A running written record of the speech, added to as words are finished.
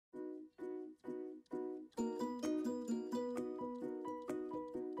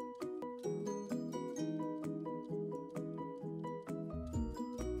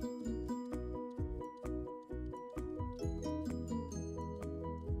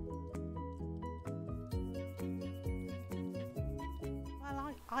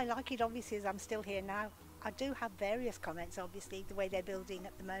I like it obviously as I'm still here now. I do have various comments, obviously, the way they're building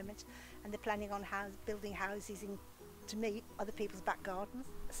at the moment, and they're planning on building houses to meet other people's back gardens.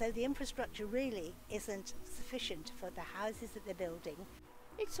 So the infrastructure really isn't sufficient for the houses that they're building.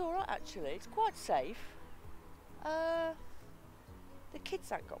 It's all right actually, it's quite safe. The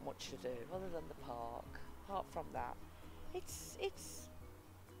kids ain't got much to do other than the park. Apart from that, it's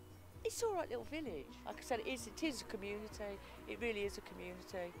all right little village. Like I said, it is a community. It really is a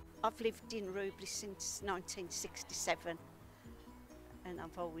community. I've lived in Rubery since 1967 and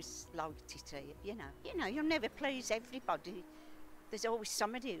I've always liked it here. You know, you'll never please everybody. There's always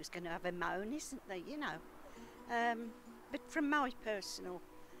somebody who's going to have a moan, isn't there, you know. But from my personal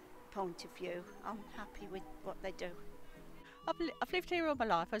point of view, I'm happy with what they do. I've lived here all my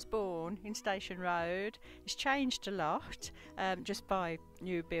life. I was born in Station Road. It's changed a lot, just by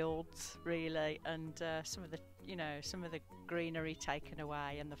new builds really, and some of the greenery taken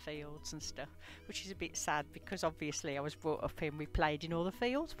away and the fields and stuff, which is a bit sad because obviously I was brought up in, we played in all the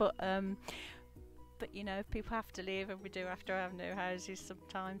fields, but you know, people have to live and we do have to have new houses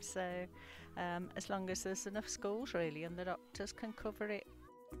sometimes, so as long as there's enough schools really and the doctors can cover it.